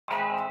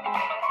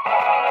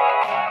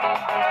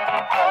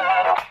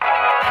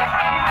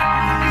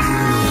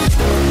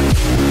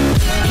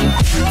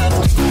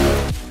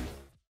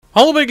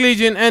Hallo Big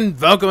Legion en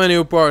welkom bij een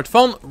nieuwe part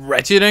van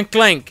Ratchet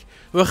Clank.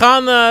 We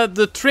gaan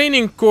de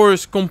training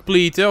course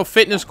completen, of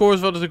fitness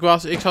course wat het ook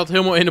was. Ik zat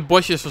helemaal in de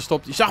bosjes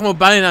verstopt. Je zag me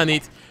bijna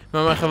niet,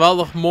 met mijn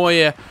geweldig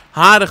mooie,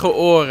 harige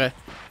oren.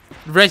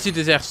 Ratchet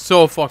is echt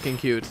zo fucking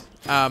cute.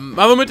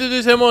 Maar we moeten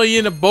dus helemaal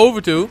hier naar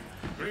boven toe.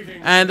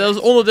 En dat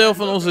is onderdeel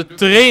van onze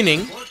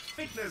training.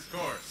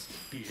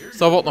 Dus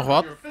daar wordt nog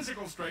wat.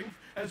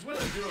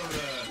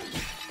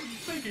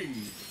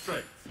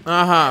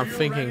 Aha,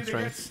 thinking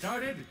strength.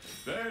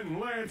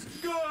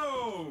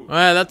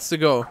 Let's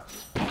go.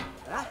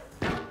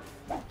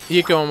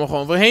 Hier kunnen we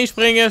gewoon voorheen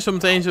springen.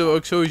 Zometeen zullen we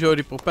ook sowieso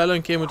die propeller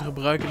een keer moeten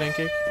gebruiken, denk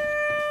ik.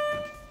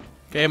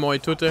 Oké, mooie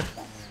toeter.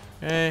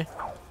 Oké.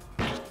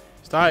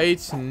 Is daar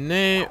iets?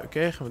 Nee.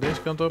 Oké, gaan we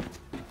deze kant op.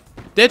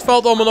 Dit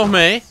valt allemaal nog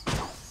mee.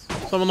 Dat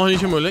is allemaal nog niet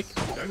zo moeilijk.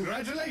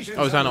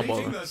 Oh, we zijn al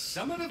boven.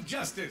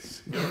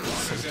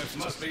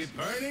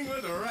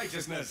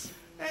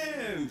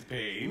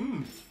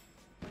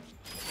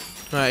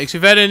 Nou, ik zie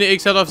verder niet.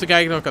 Ik zat even te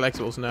kijken naar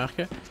collectibles en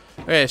dergelijke.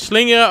 Oké,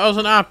 slingeren als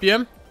een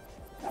aapje.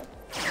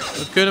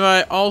 Dat kunnen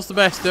wij als de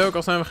beste. Ook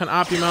al zijn we geen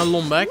aapje, maar een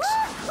Lombax.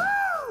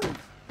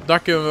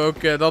 Dat kunnen we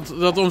ook.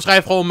 Dat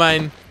omschrijft gewoon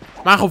mijn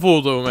gevoel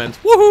op het moment.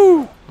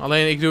 Woehoe!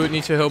 Alleen ik doe het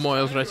niet zo heel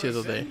mooi als Ratchet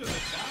dat deed.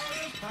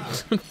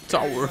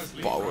 Tower of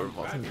Power.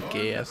 Wat een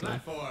KS nou.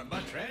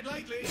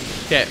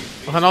 Oké,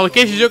 we gaan alle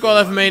kistjes ook wel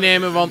even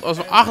meenemen. Want als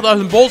we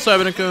 8000 bolts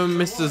hebben, dan kunnen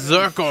we Mr.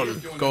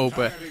 Zircon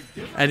kopen.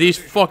 En die is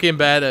fucking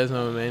badass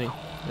naar mijn mening.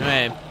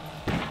 Nee.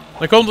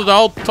 Dan komt het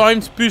al,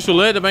 timed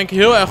puzzelen. Daar ben ik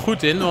heel erg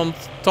goed in. Want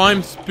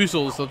timed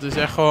puzzels, dat is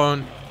echt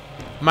gewoon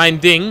mijn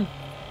ding.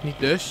 Niet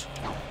dus.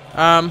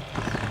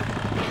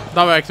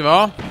 Dat werkt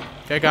wel.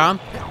 Kijk aan.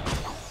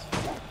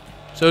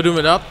 Zo doen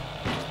we dat.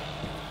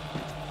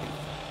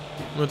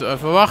 We moeten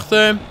even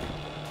wachten.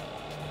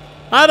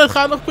 Ah, dat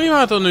gaat nog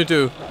prima tot nu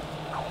toe.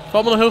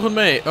 Valt me nog heel goed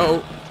mee.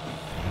 Oh.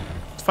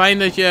 Fijn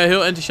dat je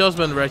heel enthousiast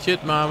bent,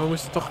 Ratchet. Maar we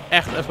moesten toch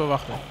echt even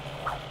wachten.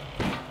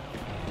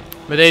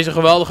 Met deze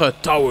geweldige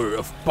Tower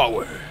of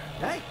Power.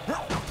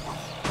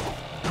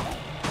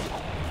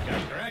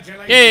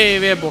 Yay,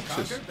 weer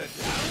boxes.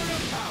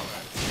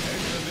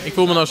 Ik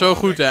voel me nou zo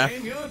goed, hè.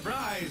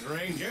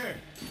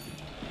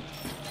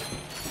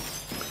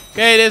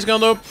 Oké, deze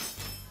kant op.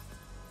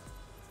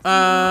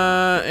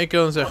 Ik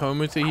kan zeggen, we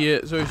moeten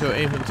hier sowieso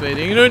een van de twee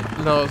dingen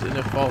doen. Dat was in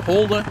ieder geval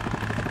holden.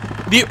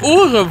 Die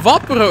oren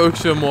wapperen ook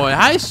zo mooi.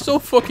 Hij is zo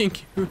fucking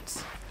cute.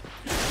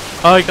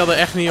 Oh, ik had er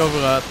echt niet over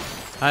gehad.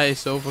 Hij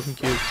is zo fucking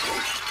cute.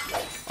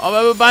 Oh, we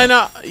hebben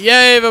bijna...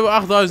 Jee, we hebben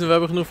 8000. We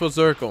hebben genoeg voor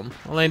Zircon.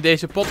 Alleen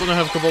deze potten nog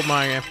even kapot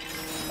maken.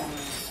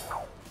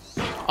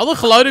 Alle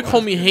geluiden gewoon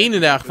om je heen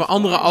en daar. Van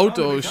andere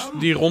auto's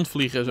die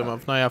rondvliegen. Zeg maar.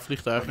 Of, nou ja,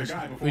 vliegtuigen.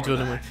 Hoe je het wil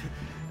noemen.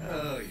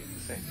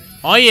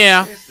 Oh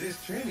yeah.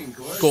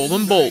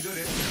 Golden Bolt.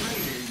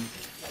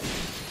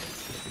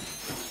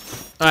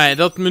 Alright,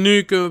 dat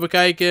menu kunnen we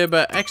bekijken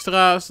bij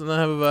extra's. Dan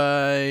hebben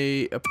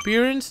wij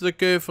appearance. Dat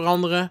kun je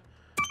veranderen.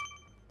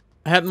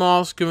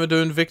 Headmask kunnen we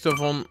doen. Victor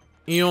van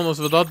Ion. Als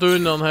we dat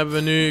doen, dan hebben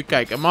we nu...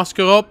 Kijk, een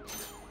masker op.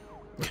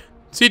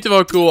 Het ziet er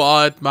wel cool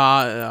uit,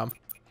 maar... Ja.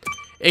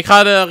 Ik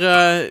ga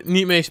er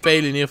niet mee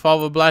spelen in ieder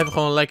geval. We blijven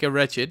gewoon lekker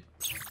Ratchet.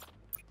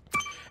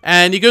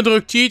 En je kunt er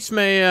ook cheats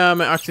mee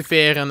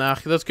activeren. En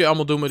eigenlijk, dat kun je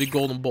allemaal doen met die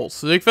golden bolts.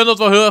 Dus ik vind dat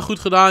wel heel erg goed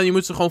gedaan. Je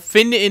moet ze gewoon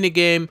vinden in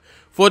de game.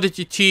 Voordat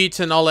je cheats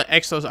en alle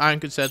extra's aan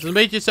kunt zetten. Een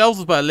beetje hetzelfde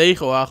als bij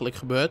Lego eigenlijk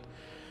gebeurt.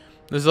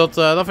 Dus dat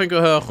vind ik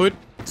wel heel erg goed.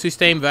 Het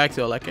systeem werkt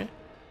heel lekker.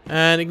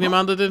 En ik neem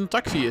aan dat dit een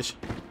taxi is.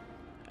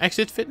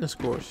 Exit fitness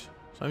course.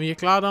 Zijn we hier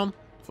klaar dan?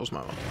 Volgens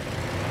mij wel.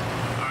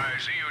 I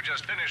see you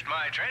just finished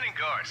my training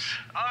course.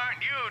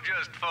 Aren't you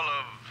just full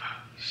of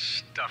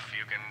stuff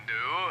you can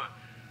do?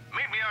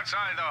 Meet me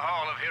outside the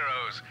Hall of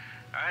Heroes.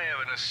 I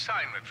have an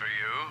assignment for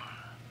you.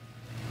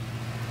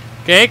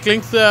 Oké,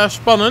 klinkt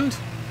spannend.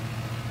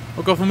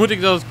 Ook al vermoed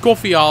ik dat het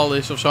koffiehaal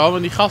is ofzo.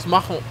 Want die gast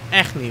mag gewoon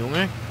echt niet,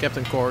 jongen.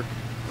 Captain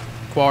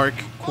Quark.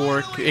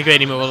 Ik weet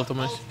niet meer wat het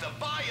om is.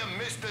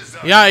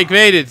 Ja, ik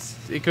weet het.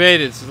 Ik weet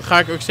het. Dat ga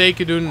ik ook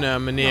zeker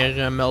doen,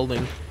 meneer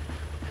Melding.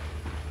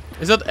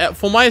 Is dat...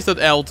 voor mij is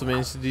dat L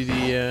tenminste,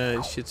 die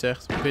shit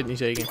zegt. Ik weet het niet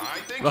zeker.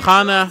 We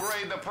gaan...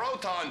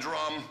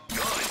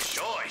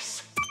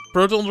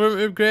 Proton Drum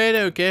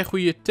upgraden. Oké,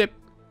 goede tip.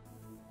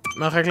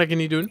 Maar dat ga ik lekker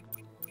niet doen.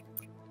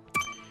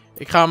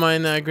 Ik ga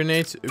mijn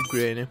grenades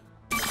upgraden.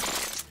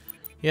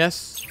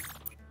 Yes.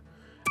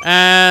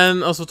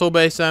 En als we toch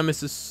bezig zijn met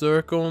de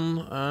Zircon.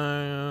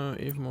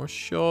 Even more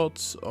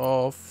shots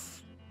of...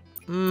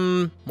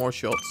 more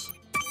shots.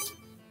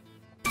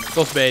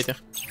 Dat is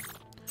beter.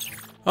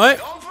 Hoi.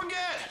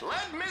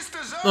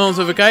 Dan eens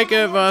even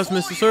kijken. Waar is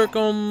Mr.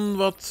 Zircon?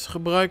 Wat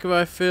gebruiken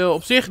wij veel?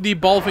 Op zich, die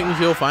bal vind ik niet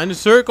heel fijn. De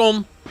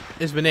Zircon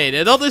is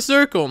beneden. Dat is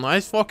Zircon. Hij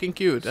is fucking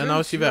cute. En nou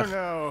is hij weg.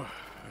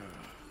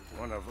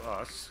 One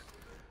of us.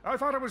 I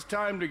thought it was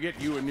time to get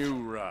you a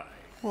new ride.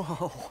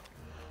 Whoa.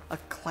 A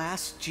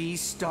Class G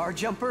Star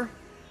Jumper?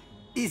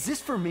 Is this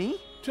for me?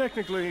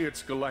 Technically,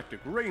 it's Galactic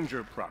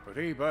Ranger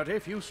property, but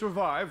if you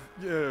survive,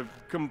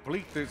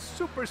 complete this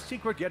super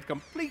secret yet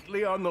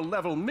completely on the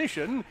level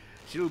mission,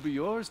 she'll be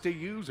yours to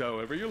use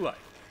however you like.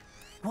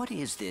 What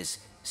is this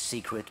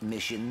secret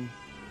mission?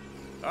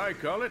 I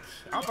call it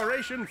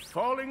Operation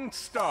Falling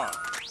Star.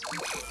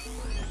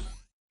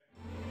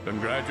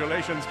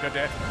 Congratulations,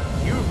 Cadet.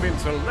 You've been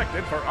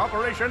selected for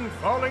Operation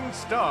Falling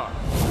Star.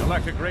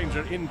 Galactic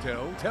Ranger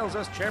Intel tells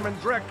us Chairman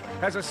Drek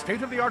has a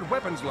state-of-the-art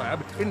weapons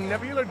lab in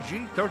Nebula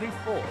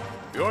G-34.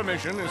 Your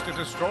mission is to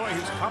destroy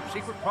his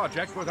top-secret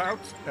project without,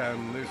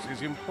 and this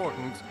is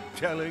important,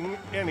 telling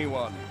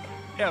anyone.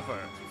 Ever.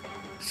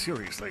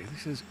 Seriously,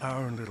 this is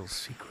our little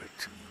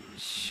secret.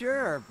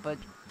 Sure, but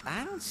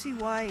I don't see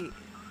why...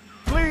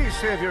 Please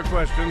save your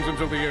questions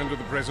until the end of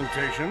the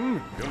presentation.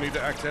 You'll need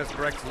to access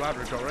Drek's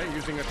laboratory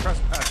using a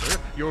trespasser,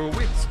 your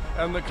wits,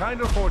 and the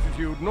kind of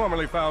fortitude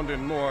normally found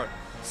in more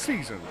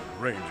seasoned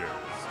Rangers.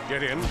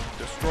 Get in,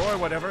 destroy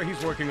whatever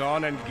he's working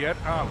on, and get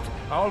out.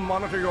 I'll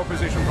monitor your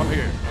position from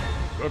here.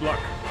 Good luck.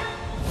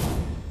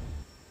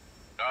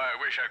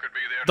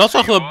 Dat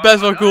zag er best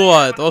wel cool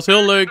uit. Dat was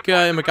heel leuk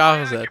in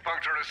elkaar gezet.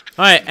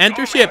 Alright,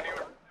 enter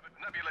ship.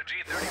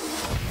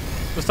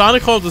 We staan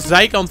ook gewoon op de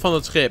zijkant van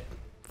het schip.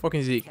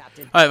 Fucking ziek.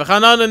 Alright, we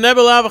gaan naar de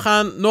Nebula. We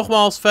gaan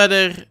nogmaals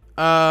verder.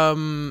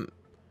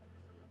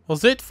 Was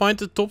dit? Find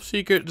the top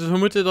secret. Dus we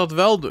moeten dat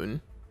wel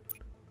doen.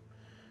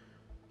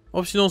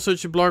 Optional search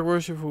the block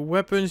worship for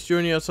weapons.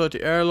 Journey outside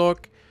the airlock.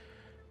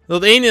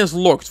 Dat ene is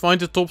locked. Find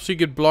the top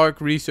secret block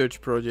research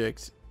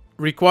project.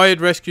 Required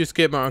rescue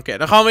skip. Maar oké,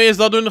 dan gaan we eerst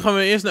dat doen. Dan gaan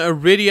we eerst naar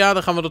Iridia.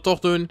 Dan gaan we dat toch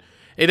doen.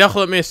 Ik dacht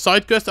dat het meer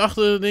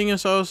sidequest-achtige dingen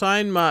zou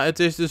zijn. Maar het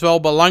is dus wel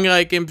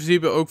belangrijk in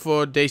principe. Ook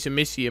voor deze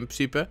missie in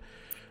principe.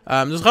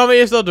 Dus gaan we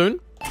eerst dat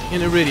doen.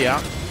 In Iridia.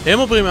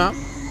 Helemaal prima.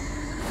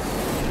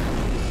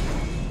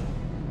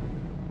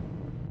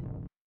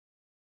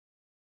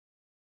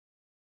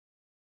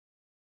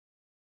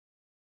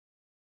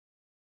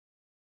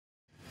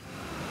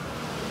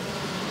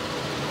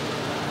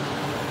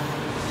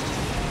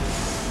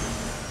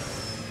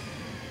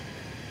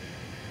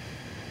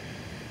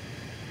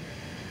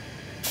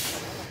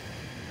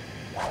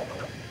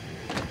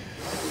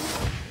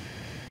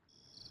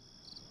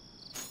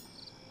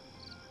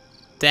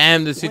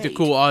 Damn, dit ziet er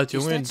cool uit,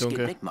 jongen, in het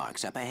donker.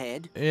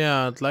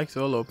 Ja, het lijkt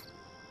er wel op.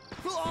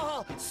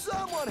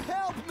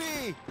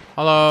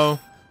 Hallo.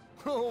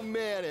 Oh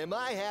man, am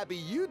I happy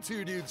you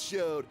two dudes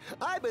showed.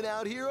 I've been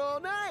out here all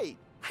night.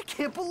 I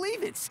can't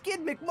believe it, Skid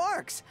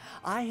McMarks.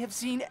 I have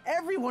seen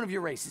every one of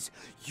your races.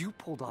 You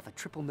pulled off a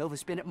triple Nova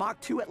spin at Mach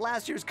 2 at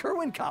last year's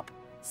Kerwin Cup.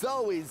 It's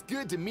always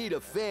good to meet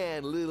a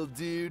fan, little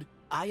dude.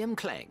 I am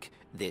Clank.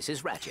 This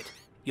is Ratchet.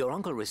 Your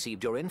uncle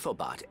received your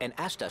infobot and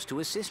asked us to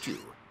assist you.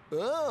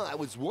 Oh, I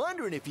was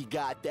wondering if he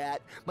got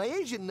that. My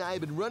agent and I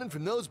have been running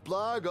from those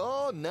blarg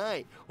all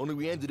night. Only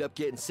we ended up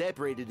getting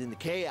separated in the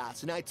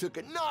chaos, and I took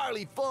a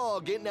gnarly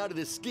fall getting out of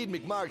the Skid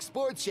McMark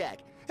Sports Shack.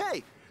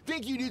 Hey,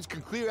 think you dudes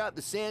can clear out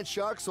the sand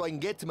sharks so I can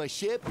get to my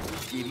ship?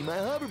 Give me my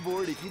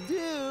hoverboard if you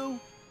do.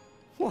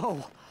 Whoa,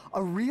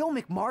 a real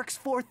McMarks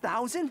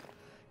 4000?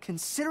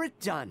 Consider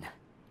it done.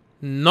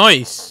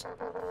 Nice.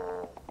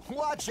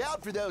 Watch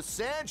out for those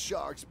sand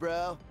sharks,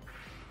 bro.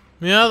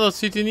 Ja, dat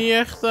ziet er niet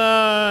echt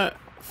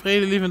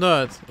vredelievend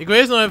uit. Ik wil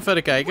eerst nog even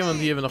verder kijken, want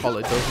hier hebben we nog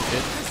allerlei dozen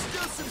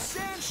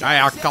shit.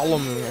 Ja,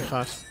 kalm,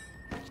 gast.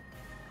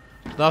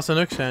 Daar zijn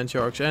ook sand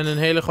sharks en een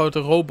hele grote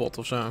robot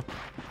of zo.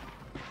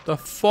 The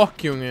fuck,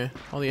 jongen.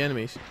 Al die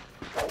enemies.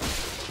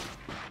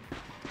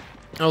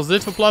 Als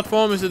dit voor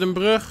platform is dit een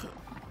brug.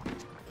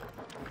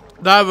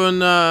 Daar hebben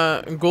we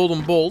een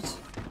golden bolt.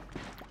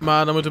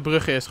 Maar dan moet de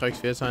brug eerst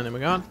geactiveerd zijn, neem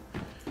ik aan.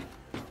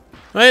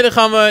 Nee, dan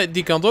gaan we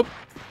die kant op.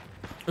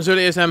 We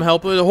zullen eerst hem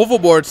helpen. De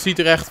hoverboard ziet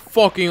er echt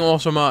fucking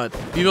awesome uit.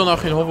 Wie wil nou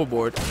geen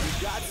hoverboard?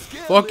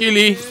 Fuck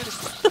jullie.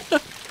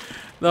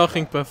 Dat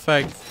ging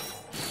perfect.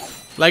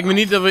 Lijkt me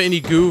niet dat we in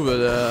die goo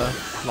willen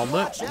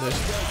landen. Dus.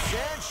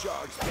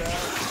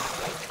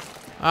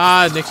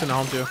 Ah, niks aan de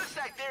hand, joh.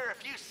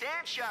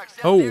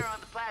 Oh.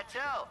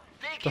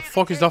 The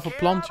fuck is dat voor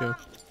plant, joh?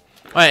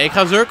 Oh ja, ik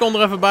ga Zircon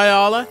er even bij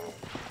halen.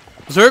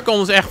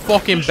 Zircon is echt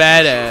fucking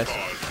badass.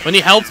 Maar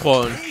die helpt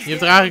gewoon. Je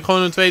hebt er eigenlijk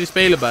gewoon een tweede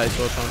speler bij,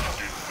 soort van.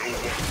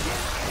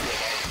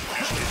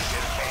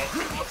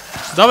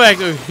 Dat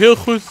werkt ook heel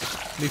goed.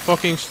 Die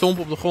fucking stomp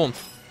op de grond.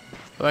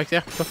 Dat werkt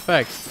echt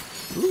perfect.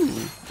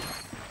 Oeh.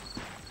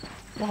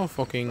 Nog een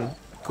fucking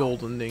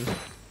golden ding.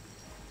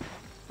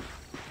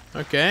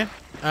 Oké.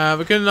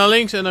 We kunnen naar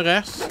links en naar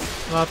rechts.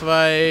 Laten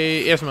wij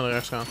eerst maar naar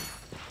rechts gaan.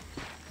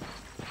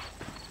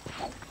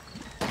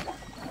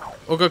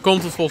 Ook al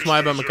komt het volgens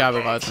mij bij elkaar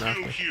weer uit.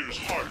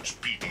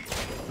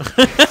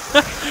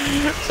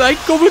 Zijn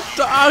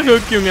commentaar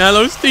ook, jongen.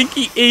 Hello,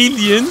 stinky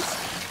aliens.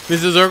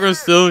 Mr. Zorgon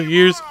still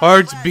hears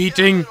hearts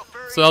beating.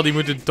 Terwijl die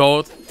moeten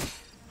dood.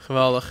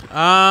 Geweldig.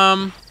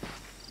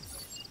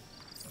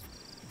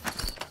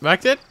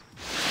 Werkt dit?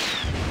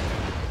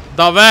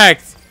 Dat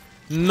werkt.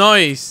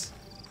 Nice.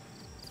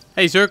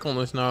 Hey,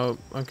 Zircon is nou...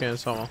 Oké, dat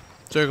zal wel.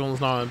 Zircon is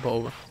nou aan het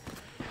boven.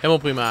 Helemaal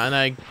prima. En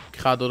hij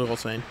gaat door de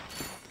rots heen.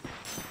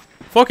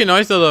 Fucking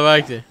nice dat dat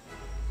werkte.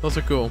 Dat is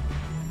wel cool.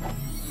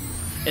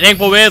 Ik denk,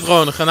 probeer het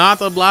gewoon. Een granaat,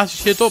 dat blaast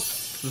je shit op.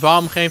 Dus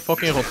waarom geen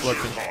fucking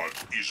rotvlakken?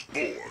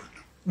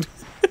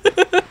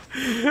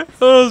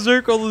 Oh,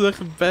 Circle is echt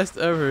het best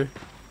ever.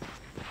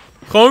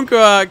 Gewoon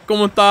qua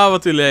commentaar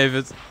wat u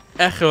levert.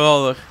 Echt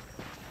geweldig.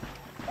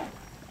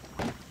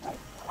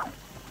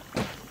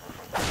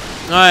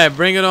 Nou ja,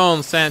 bring it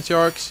on, Sand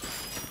Sharks.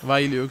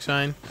 Waar jullie ook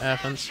zijn,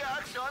 ergens.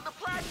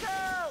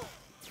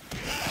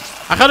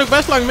 Hij gaat ook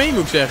best lang mee,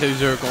 moet ik zeggen, die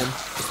Circle.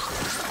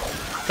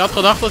 Ik had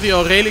gedacht dat hij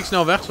al redelijk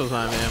snel weg zou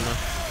zijn weer,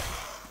 maar...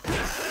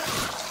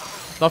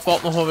 Dat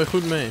valt nog wel weer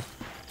goed mee.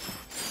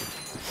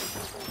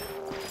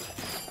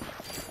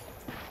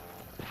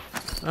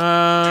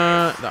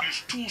 Daar.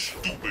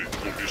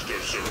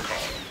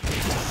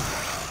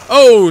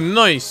 Oh,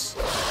 nice.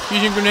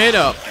 Fusion grenade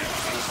up.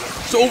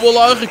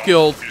 Zoveel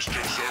uitgekilld.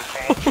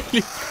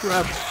 Holy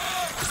crap.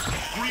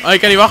 Oh, ik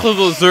kan niet wachten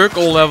tot het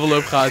circle level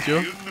up gaat,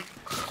 joh.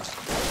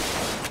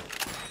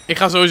 Ik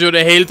ga sowieso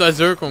de hele tijd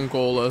circle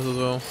callen, als dat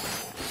wel.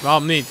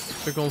 Waarom niet?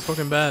 Circle is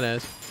fucking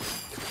badass.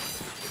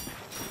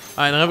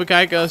 Dan gaan we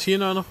kijken als hier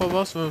nou nog wat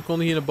was. We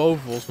konden hier naar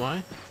boven volgens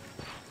mij.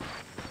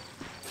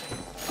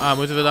 Ah,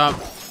 moeten we daar...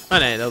 Ah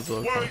nee, dat is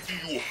ook.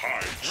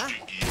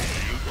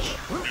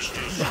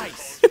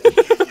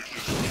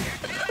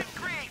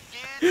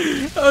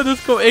 Oh, dat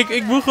komt.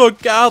 Ik moet gewoon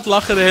kaart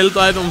lachen de hele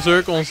tijd om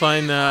Zircon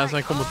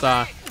zijn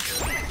commentaar.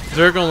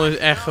 Zircon is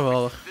echt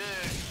geweldig.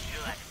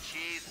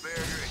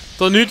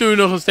 Tot nu toe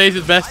nog steeds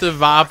het beste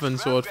wapen,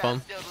 soort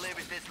van.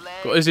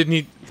 Is dit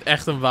niet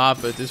echt een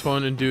wapen? Het is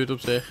gewoon een dude op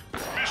zich.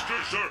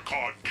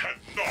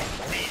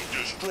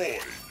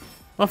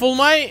 Maar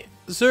volgens mij,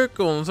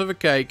 Zircon, eens even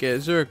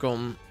kijken,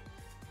 Zircon.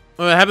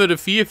 We hebben er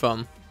 4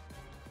 van.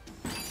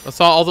 Dat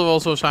zal altijd wel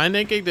zo zijn,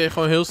 denk ik. Dat je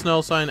gewoon heel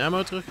snel zijn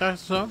ammo terugkrijgt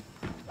of zo.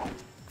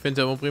 Ik vind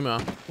het helemaal prima.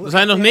 Er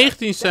zijn nog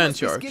 19 Sand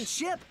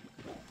Sharks.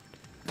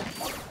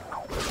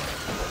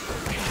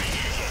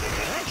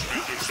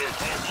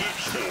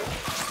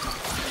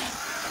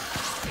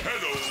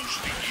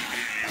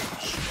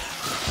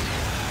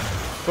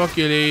 Fuck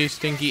jullie,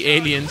 stinky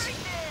aliens.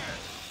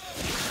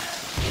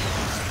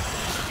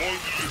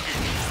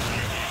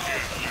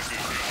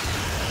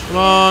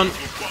 Come on.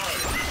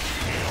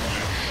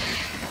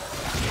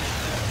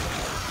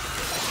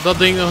 Dat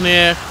ding nog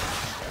neer.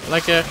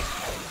 Lekker.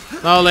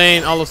 Nou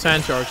alleen alle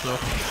Sand Sharks nog.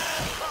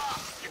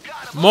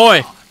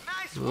 Mooi.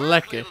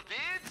 Lekker.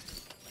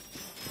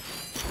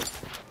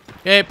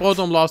 Oké,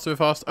 Proton Blast weer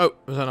vast. Oh,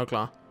 we zijn al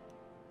klaar.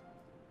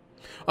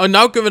 Oh,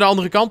 nou kunnen we de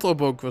andere kant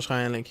op ook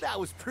waarschijnlijk. That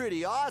was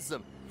pretty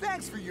awesome.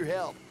 Thanks for your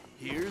help.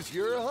 Here's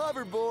your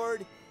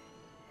hoverboard.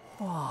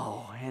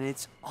 Whoa, and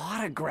it's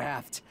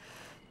autographed.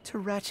 To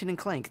Ratchet and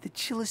Clank, the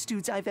chillest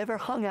dudes I've ever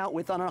hung out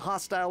with on a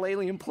hostile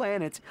alien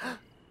planet.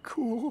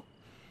 Cool.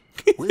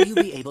 Will you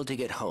be able to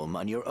get home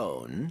on your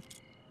own?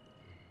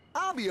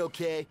 I'll be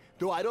okay,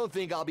 though I don't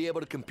think I'll be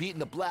able to compete in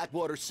the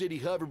Blackwater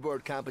City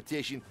hoverboard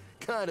competition.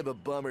 Kind of a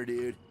bummer,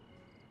 dude.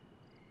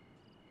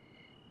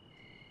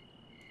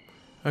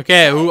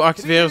 Oké, hoe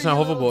activeren we zijn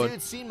hoverboard?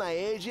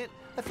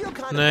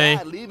 Nee.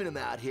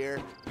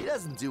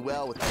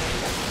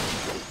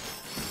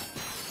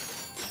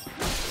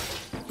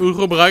 Hoe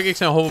gebruik ik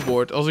zijn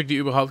hoverboard? Als ik die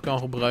überhaupt kan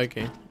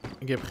gebruiken.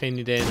 Ik heb geen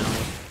idee namelijk.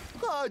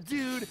 Oh,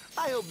 dude,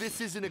 I hope this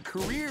isn't a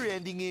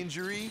career-ending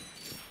injury.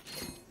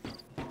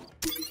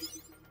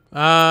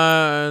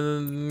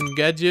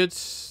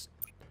 Gadgets.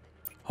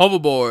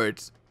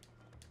 Hoverboard.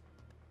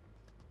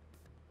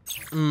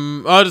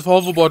 Oh, dat is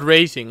hoverboard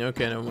racing.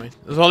 Oké, no way.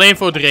 Dat is alleen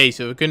voor het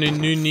racen. We kunnen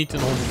nu niet een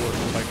hoverboard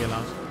gebruiken,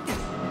 helaas.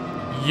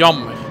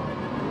 Jammer.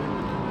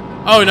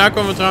 Oh, nou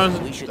komen we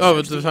trouwens... Oh,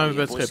 we zijn weer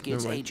bij het schip.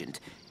 No way.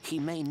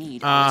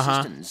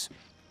 Aha.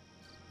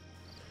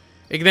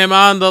 Ik neem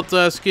aan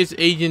dat Skid's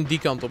agent die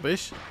kant op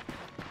is.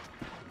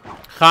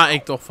 Ga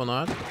ik toch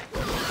vanuit.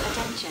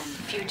 Attention,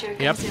 future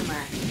consumer.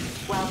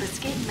 While the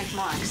Skid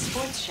McMark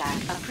Sports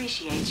Shack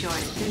appreciates your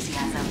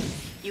enthusiasm,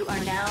 you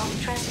are now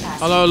trespassing.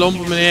 Hallo,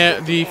 lompe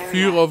meneer die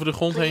vuur over de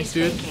grond heen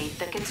stuurt. Ik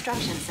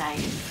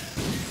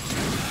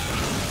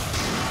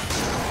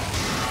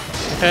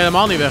ga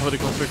helemaal niet weg bij de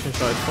construction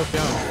site. Fuck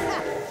jou.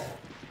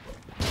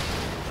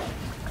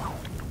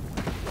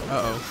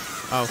 Uh-oh.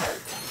 Oh.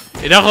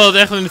 Ik dacht dat het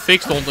echt in de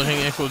fik stond en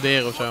ging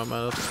exploderen of zo,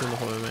 maar dat is er nog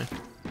wel weer mee.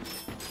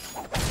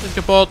 Het is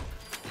kapot.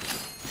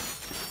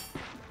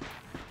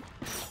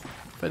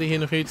 Verder hier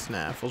nog iets?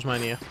 Nee, volgens mij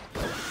niet echt.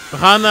 We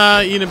gaan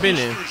hier naar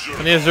binnen.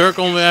 Wanneer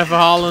Zircon weer even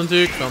halen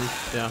natuurlijk, dan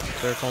ja,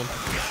 Zircon.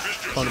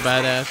 Gewoon de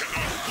badass.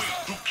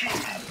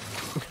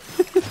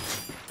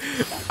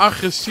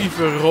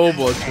 Agressieve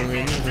robot,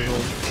 jongen, niet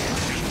gezond.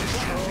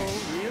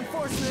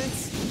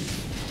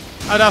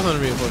 Ah, daar is een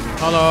reinforcement.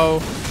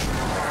 Hallo.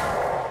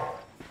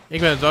 Ik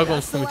ben het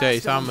welkomstcomité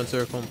samen met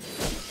Zircon.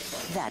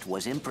 That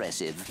was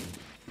impressive.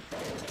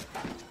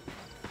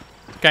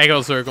 Kijk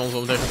wat Zircon zo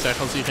meteen gaat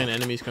zeggen als hij geen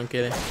enemies kan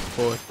killen.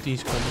 Voor 10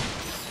 seconden.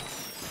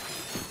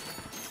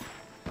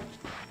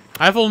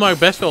 Hij heeft volgens mij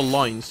best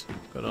veel lines.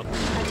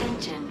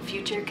 Attention,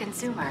 future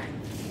consumer.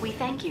 We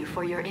thank you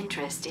for your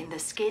interest in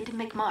the Skid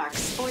McMark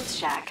Sports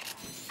Shack.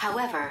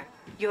 However,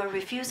 Your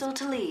refusal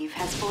to leave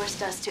has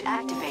forced us to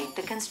activate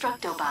the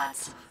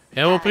Constructobots.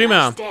 Helemaal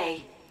prima. Nice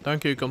day.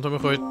 Dank u, komt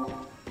helemaal goed.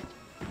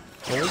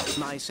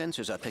 My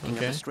sensors are picking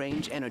up a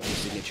strange energy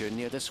signature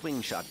near the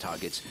swing shot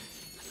targets.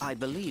 I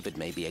believe it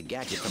may be a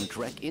gadget from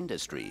Drek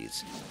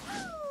Industries.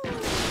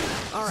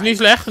 Het is niet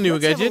slecht, een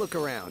nieuwe gadget. Ik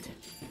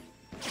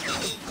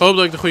hoop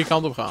dat ik de goede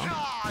kant op ga. I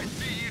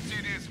see you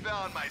two dudes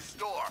found my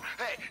store.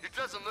 Hey, it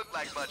doesn't look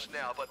like much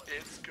now, but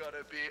it's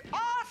gonna be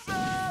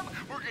awesome!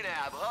 We're gonna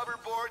have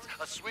hoverboards,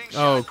 a swing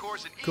shot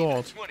course, and even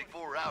a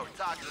 24-hour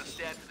talk to the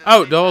staff.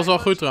 Oh, dat was al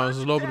goed trouwens,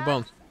 dat is lopende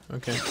band.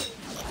 Oké.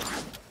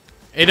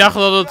 Ik dacht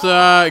dat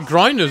het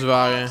grinders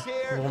waren.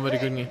 Waarom weet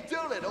ik ook niet.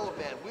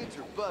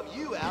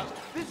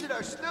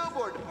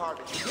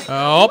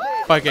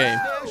 Hoppakee.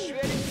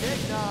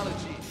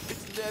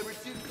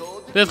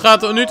 Dit gaat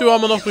tot nu toe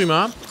allemaal nog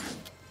prima.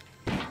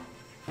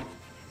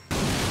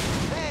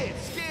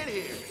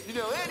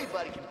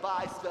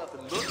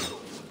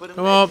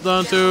 Kom op,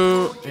 dan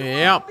toe.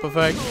 Ja,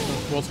 perfect.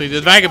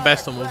 Dit werkt het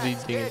best om op die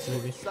dingen te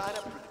doen.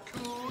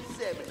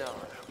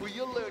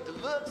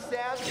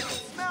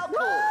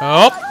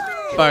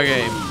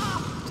 Hoppakee.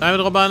 Zijn we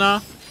er al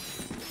bijna?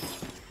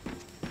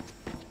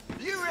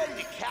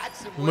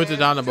 We moeten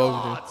daar naar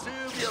boven doen.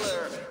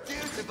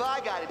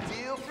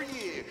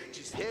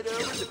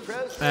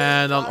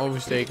 En dan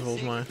oversteken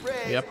volgens mij.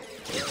 Yep.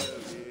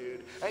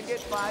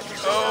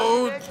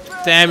 Oh,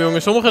 damn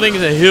jongens. Sommige dingen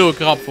zijn heel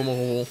krap voor mijn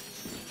gevoel.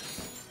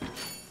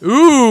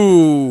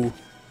 Oeh.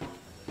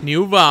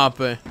 Nieuw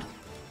wapen.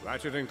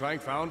 Ratchet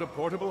Clank found a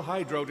portable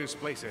hydro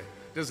displacer,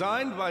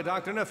 designed by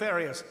Dr.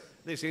 Nefarious.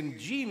 This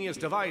ingenious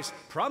device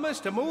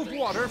promised to move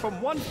water from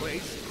one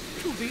place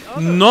to the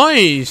other.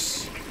 Nice.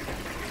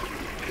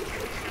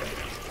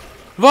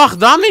 Wacht,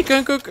 daarmee kan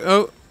ik ook...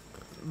 Oh,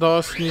 dat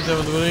was niet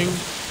helemaal de bedoeling.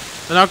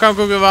 En nou kan ik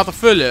ook weer water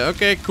vullen.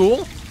 Oké,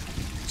 cool.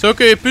 Zo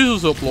kun je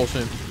puzzels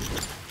oplossen.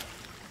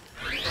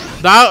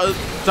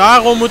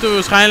 Daarom moeten we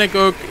waarschijnlijk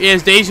ook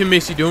eerst deze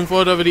missie doen,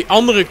 voordat we die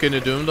andere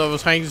kunnen doen. Dat we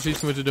waarschijnlijk dus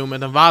iets moeten doen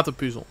met een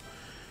waterpuzzel.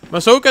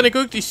 Maar zo kan ik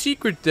ook die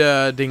secret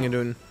dingen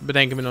doen.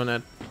 Bedenken we nou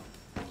net.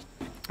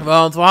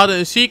 Want we hadden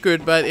een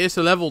secret bij het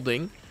eerste level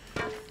ding.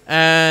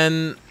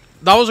 En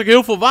daar was ook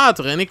heel veel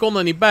water en ik kon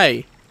er niet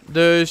bij.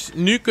 Dus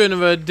nu kunnen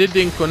we dit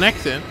ding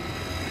connecten.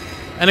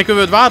 En dan kunnen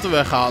we het water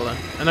weghalen.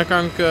 En dan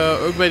kan ik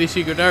ook bij die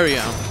secret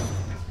area.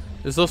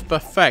 Dus dat is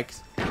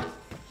perfect.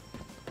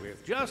 With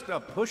just a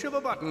push of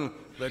a button,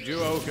 the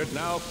duo could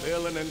now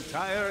fill an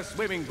entire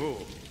swimming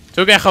pool. Het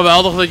is ook echt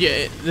geweldig dat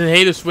je een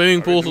hele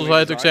swimmingpool, zoals hij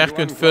het ook zegt,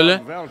 kunt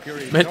vullen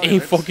met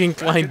één fucking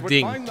klein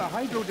ding.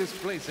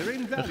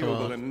 Echt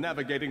geweldig.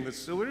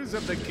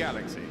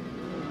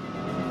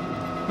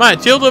 Maar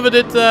chill dat we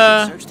dit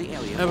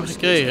hebben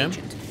gekregen.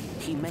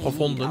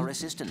 Gevonden.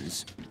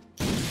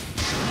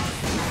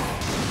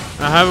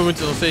 Nou, we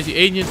moeten nog steeds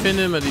die agent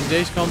vinden, maar die is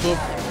deze kant op.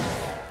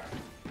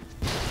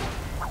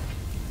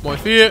 Mooi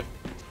 4.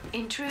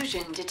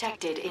 Intrusion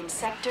detected in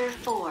sector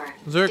 4.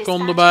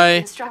 Zircon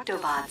erbij.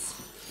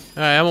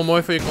 Ja, helemaal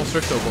mooi voor je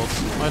Constructobot.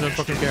 I don't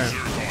fucking care.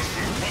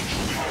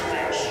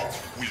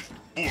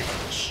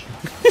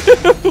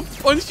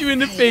 Punch you in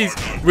the face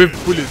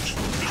with bullets.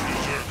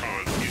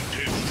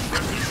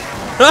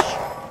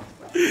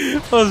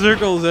 Oh,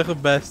 Zircon is echt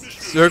het best.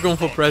 Zircon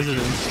for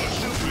president.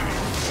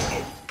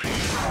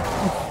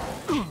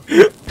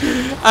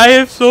 Hij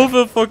heeft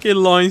zoveel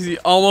fucking lines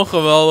die allemaal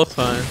geweldig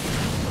zijn.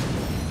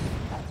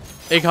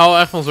 Ik hou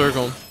echt van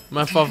Zircon.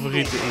 Mijn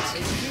favoriete iets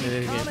in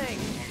deze game.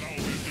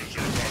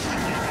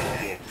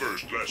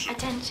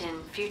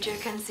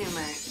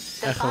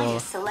 Echt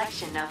geweldig.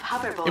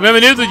 Ik ben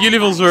benieuwd wat jullie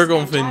van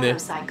Zircon vinden.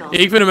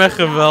 Ik vind hem echt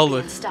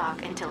geweldig.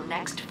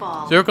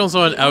 Zircon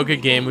zou in elke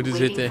game moeten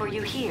zitten.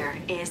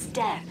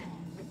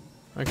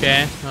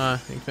 Oké.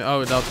 Oh,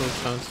 dat was het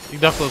trouwens.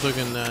 Ik dacht dat het ook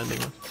een ding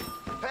was.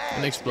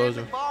 Een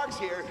explosive.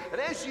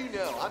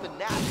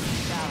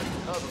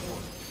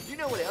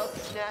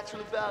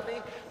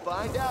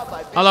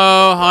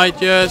 Hallo,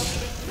 haaitjes.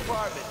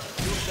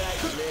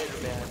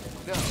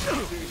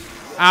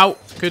 Auw,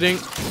 kudding.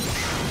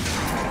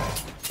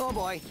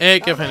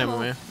 Ik heb geen ammo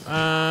meer.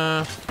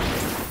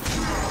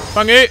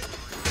 Vang u!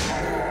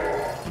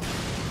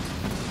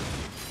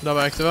 Dat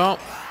werkte wel.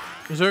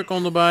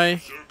 Zircon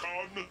erbij.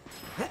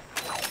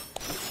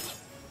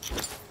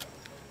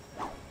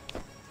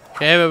 Oké,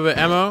 we hebben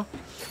ammo.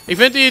 Ik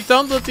vind het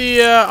irritant dat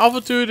hij af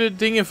en toe de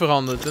dingen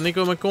verandert. En ik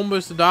wil mijn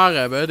combuster daar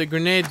hebben, de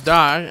grenade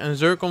daar en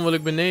Zircon wil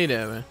ik beneden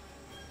hebben.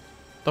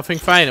 Dat vind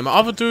ik fijn, maar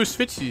af en toe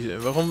switcht hij ze.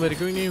 Waarom weet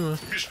ik ook niet, maar...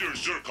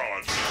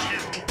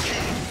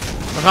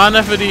 We gaan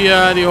even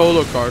die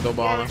holocard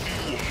ophalen.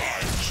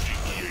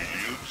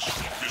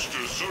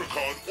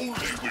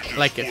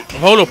 Lekker. Of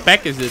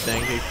holopack is dit,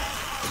 denk ik.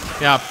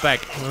 Ja, pack.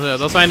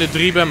 Dat zijn er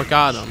 3 bij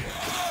elkaar dan.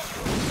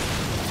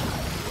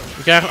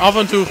 Je krijgt af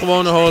en toe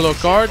gewoon een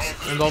holocard.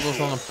 En dat was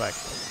dan een pack.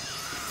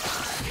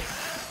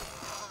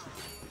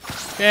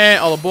 Oké,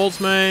 alle bolts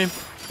mee.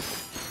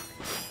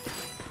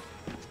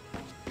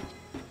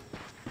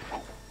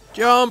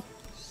 Jump.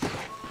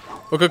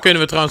 Ook al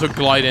kunnen we trouwens ook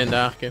gliden in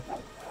dergelijke.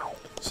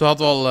 Dus dat had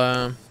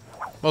wel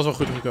Was wel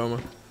goed gekomen.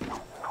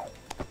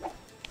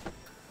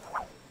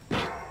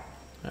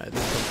 Ja, dit is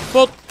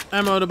kapot.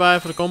 Ammo erbij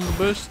voor de combo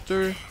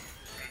buster.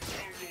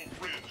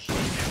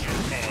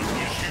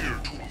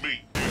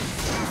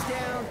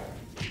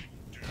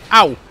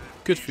 Auw.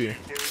 Kutvuur.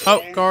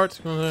 Oh, kaart.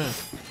 Ik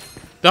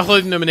dacht dat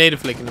hij naar beneden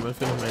flikkerde, maar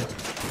dat vind ik mee.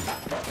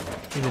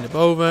 Hier naar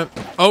boven.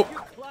 Oh.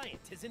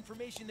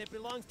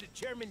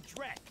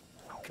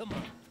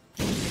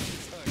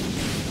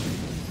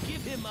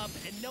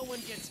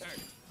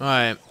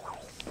 Alright.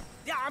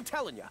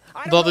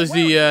 Dat is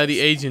die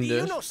agent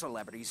dus.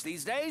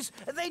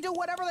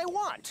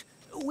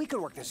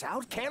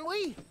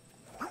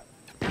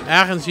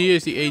 Ergens hier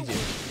is die agent.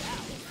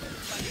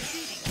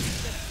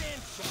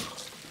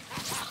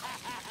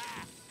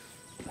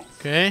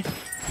 Oké.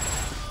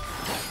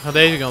 Ga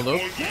deze kant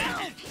op.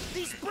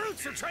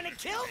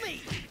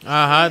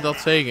 Aha, dat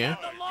zeker.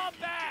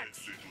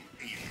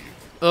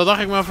 Dat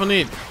dacht ik maar van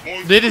niet.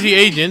 Dit is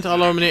die agent.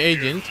 Hallo meneer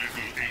agent.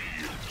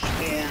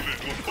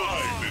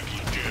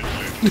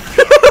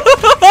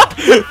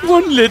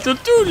 One little,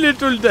 two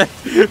little dead.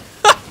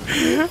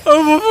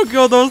 Oh my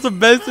god, dat was de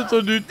beste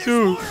tot nu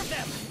toe.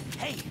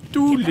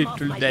 Two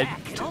little dead.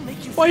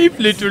 5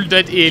 little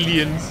dead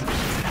aliens.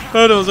 Oh,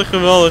 dat was echt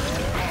geweldig.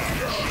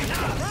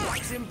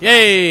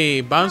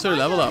 Yay, bouncer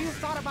level up.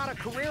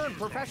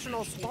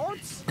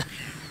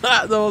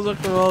 Dat was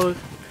echt geweldig.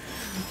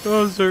 Dat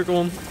was een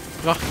cirkel.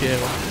 Prachtig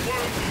kerel.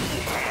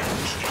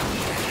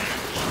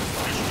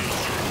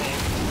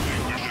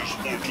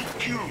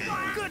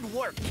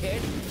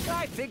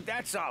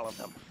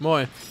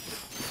 Mooi.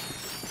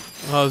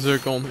 Oh,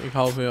 Zircon, ik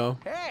hou van jou.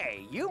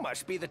 Hey, you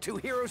must be the two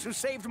heroes who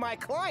saved my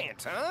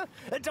client, huh?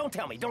 Don't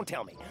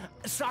tell me.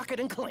 Socket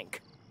and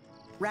Clink.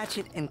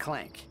 Ratchet and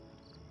Clank.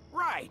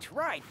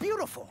 Right.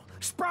 Beautiful.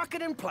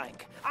 Sprocket and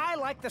Plank. I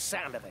like the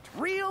sound of it.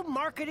 Real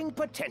marketing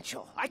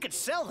potential. I could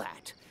sell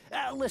that.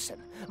 Listen,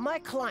 my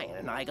client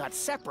and I got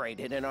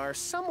separated in our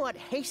somewhat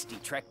hasty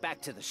trek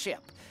back to the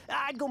ship.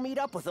 I'd go meet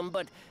up with them,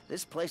 but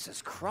this place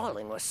is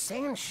crawling with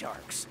sand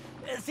sharks.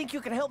 Think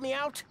you can help me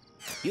out?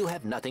 You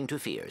have nothing to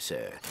fear,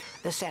 sir.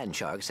 The sand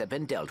sharks have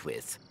been dealt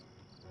with.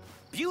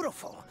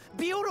 Beautiful.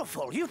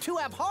 You two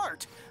have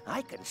heart.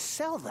 I can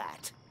sell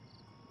that.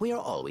 We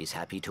are always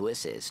happy to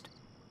assist.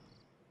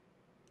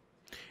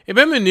 Ik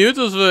ben benieuwd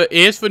als we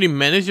eerst voor die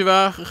manager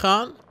waren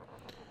gegaan.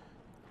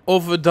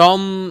 Of we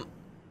dan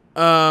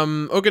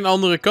ook een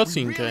andere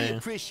cutscene krijgen.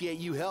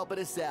 Appreciate you helping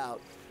us out.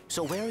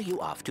 So where are you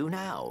off to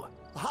now?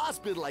 A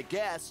hospital, I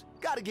guess.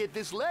 Gotta get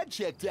this lead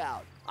checked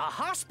out.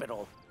 A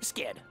hospital?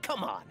 Skid,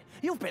 come on.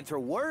 You've been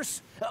through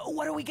worse.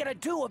 What are we gonna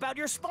do about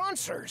your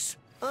sponsors?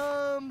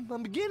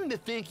 I'm beginning to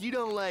think you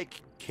don't,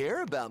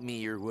 care about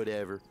me or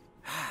whatever.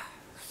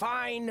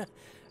 Fine.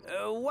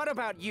 What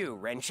about you,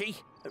 Renchi?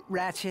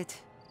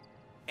 Ratchet.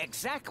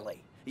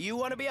 Exactly. You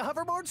want to be a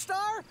hoverboard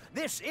star?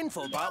 This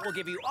infobot will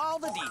give you all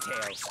the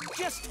details.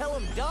 Just tell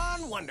him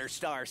Don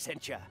Wonderstar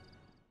sent you.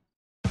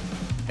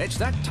 It's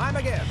that time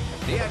again.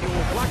 The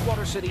annual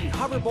Blackwater City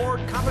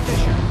Hoverboard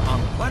Competition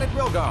on planet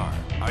Rilgar.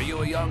 Are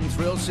you a young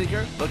thrill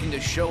seeker looking to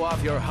show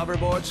off your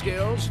hoverboard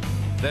skills?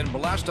 Then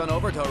blast on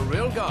over to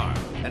Rilgar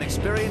and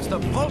experience the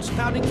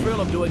pulse-pounding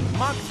thrill of doing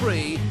Mach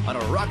 3 on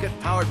a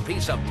rocket-powered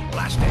piece of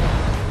plastic.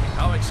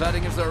 How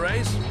exciting is the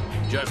race?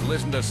 Just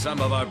listen to some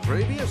of our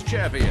previous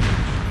champions.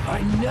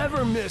 I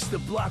never miss the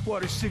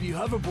Blackwater City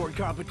Hoverboard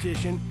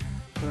Competition,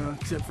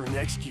 except for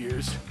next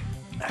year's.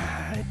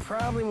 I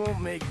probably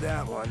won't make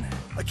that one.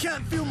 I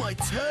can't feel my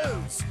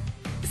toes.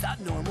 Is that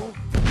normal?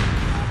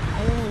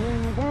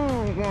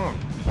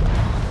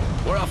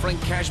 We're offering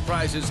cash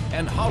prizes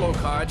and holo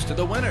cards to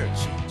the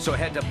winners. So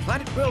head to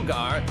Planet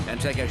Rilgar and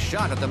take a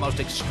shot at the most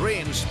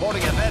extreme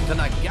sporting event in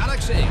the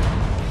galaxy.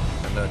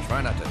 And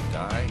try not to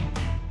die.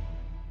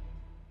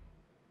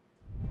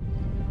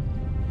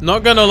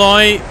 Not gonna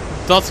lie,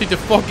 dat ziet er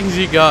fucking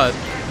ziek uit,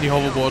 die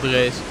hoverboard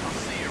race.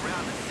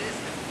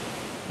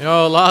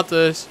 Yo, laat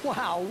eens. Wow,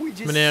 we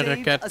just Meneer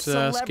saved Cat a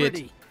celebrity.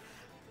 Skid.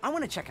 I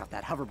want to check out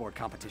that hoverboard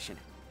competition.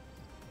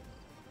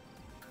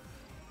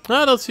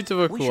 Nou, dat ziet er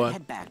wel We cool should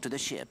uit. head back to the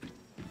ship.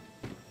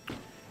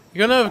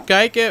 Ik ga even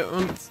kijken,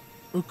 want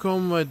hoe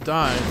komen we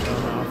daar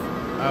vanaf?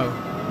 Oh,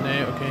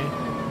 nee, oké.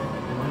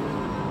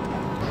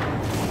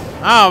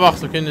 Ah, wacht,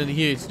 we kunnen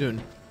hier iets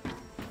doen.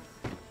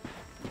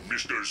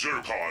 Mr.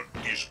 Zircon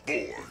is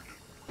bored.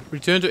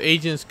 Return to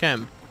Agent's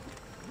Camp.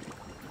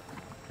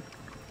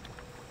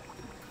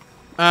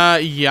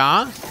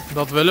 Ja,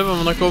 dat willen we,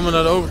 want dan komen we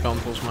naar de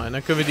overkant volgens mij. En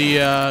dan kunnen we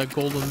die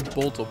Golden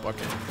Bolt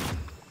oppakken.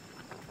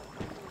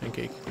 Denk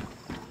ik.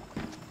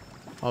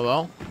 Al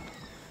wel.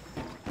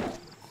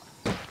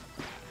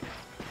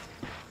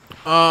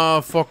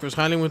 Ah, fuck.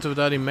 Waarschijnlijk moeten we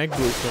daar die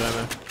MacBook voor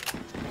hebben.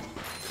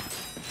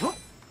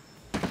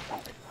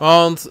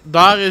 Want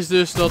daar is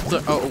dus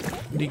dat... oh,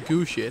 die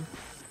goo shit.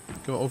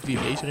 Kunnen we over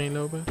die laser heen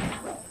lopen?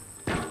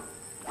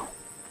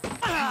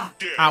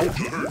 Auw.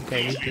 Oké,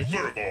 niet dus.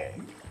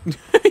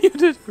 Je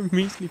doet een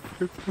measly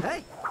purple.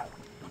 Hey.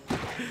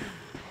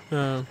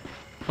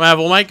 Maar ja,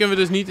 volgens mij kunnen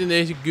we dus niet in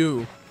deze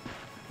goo.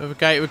 Even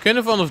kijken. We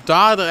kunnen vanaf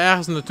daar er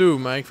ergens naartoe,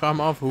 maar ik vraag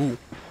me af hoe.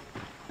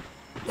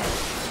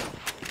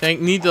 denk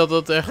niet dat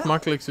dat echt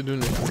makkelijk te doen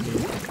is.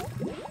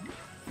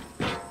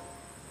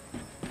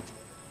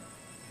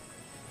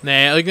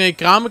 Nee, als ik naar de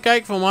kraan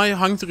bekijk, voor mij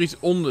hangt er iets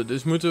onder.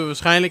 Dus moeten we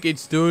waarschijnlijk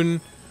iets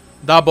doen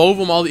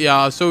daarboven om al die...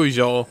 Ja,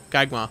 sowieso.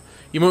 Kijk maar.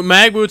 Je moet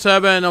magboots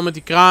hebben en dan met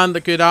die kraan,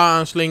 dan kun je daar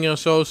aan slingeren,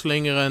 zo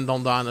slingeren en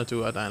dan daar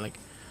naartoe uiteindelijk.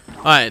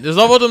 Alright, dus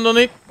dat wordt hem dan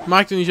niet.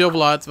 Maakt er niet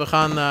zoveel uit. We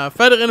gaan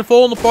verder in de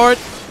volgende part.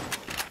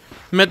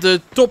 Met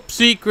de top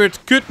secret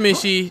kut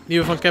missie die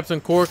we van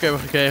Captain Cork hebben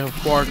gekregen.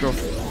 Of Quark, of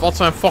wat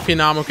zijn fucking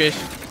naam ook is.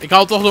 Ik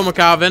hou het toch door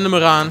elkaar, wend hem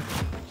eraan.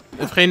 Het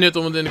heeft geen nut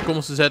om het in de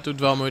comments te zetten,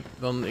 doe het wel moet,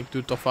 want ik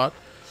doe het toch fout.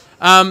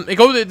 Ik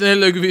hoop dat je het een hele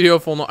leuke video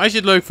vond. Als je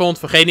het leuk vond,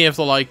 vergeet niet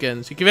even te liken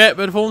en zie ik je weer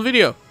bij de volgende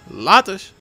video. Laters!